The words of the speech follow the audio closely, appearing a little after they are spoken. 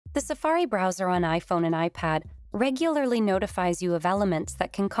The Safari browser on iPhone and iPad regularly notifies you of elements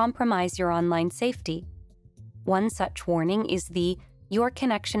that can compromise your online safety. One such warning is the "Your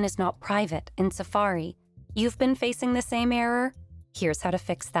connection is not private" in Safari. You've been facing the same error? Here's how to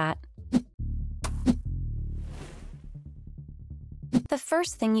fix that. The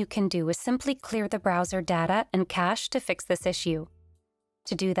first thing you can do is simply clear the browser data and cache to fix this issue.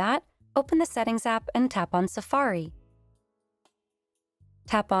 To do that, open the Settings app and tap on Safari.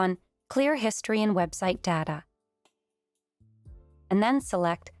 Tap on Clear History and Website Data. And then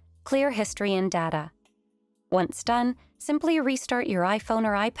select Clear History and Data. Once done, simply restart your iPhone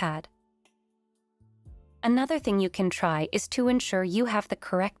or iPad. Another thing you can try is to ensure you have the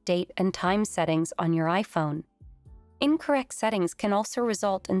correct date and time settings on your iPhone. Incorrect settings can also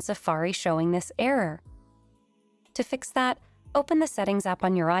result in Safari showing this error. To fix that, open the Settings app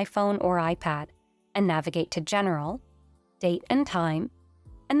on your iPhone or iPad and navigate to General, Date and Time,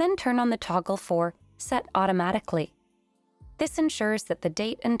 and then turn on the toggle for Set Automatically. This ensures that the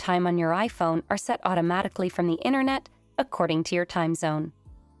date and time on your iPhone are set automatically from the internet according to your time zone.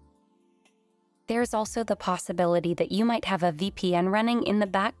 There's also the possibility that you might have a VPN running in the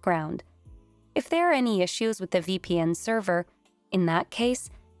background. If there are any issues with the VPN server, in that case,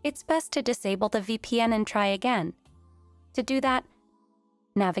 it's best to disable the VPN and try again. To do that,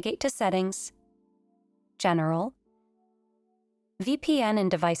 navigate to Settings, General, VPN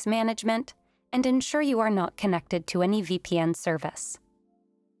and Device Management, and ensure you are not connected to any VPN service.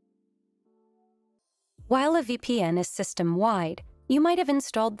 While a VPN is system-wide, you might have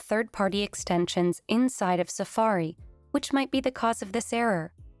installed third-party extensions inside of Safari, which might be the cause of this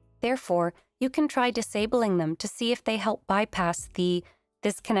error. Therefore, you can try disabling them to see if they help bypass the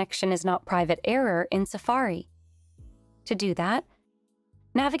 "This connection is not private" error in Safari. To do that,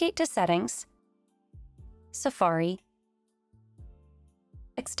 navigate to Settings, Safari,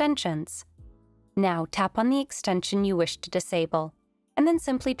 Extensions. Now tap on the extension you wish to disable, and then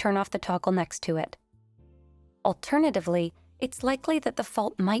simply turn off the toggle next to it. Alternatively, it's likely that the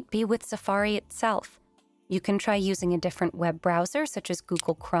fault might be with Safari itself. You can try using a different web browser such as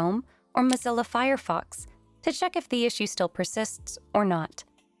Google Chrome or Mozilla Firefox to check if the issue still persists or not.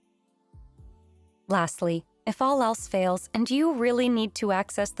 Lastly, if all else fails and you really need to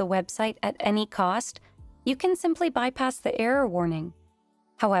access the website at any cost, you can simply bypass the error warning.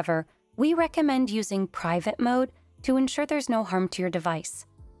 However, we recommend using Private Mode to ensure there's no harm to your device.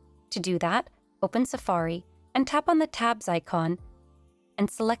 To do that, open Safari and tap on the Tabs icon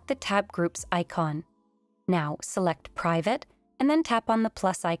and select the Tab Groups icon. Now select Private and then tap on the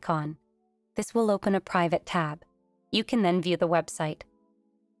plus icon. This will open a private tab. You can then view the website.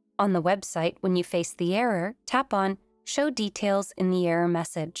 On the website, when you face the error, tap on Show Details in the Error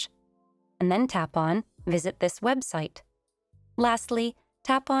message, and then tap on Visit this website. Lastly,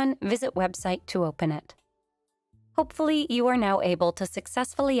 tap on Visit Website to open it. Hopefully, you are now able to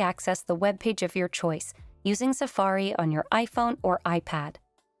successfully access the web page of your choice using Safari on your iPhone or iPad.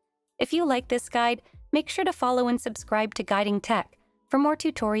 If you like this guide, make sure to follow and subscribe to Guiding Tech for more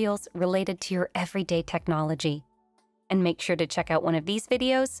tutorials related to your everyday technology. And make sure to check out one of these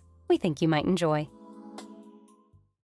videos we think you might enjoy.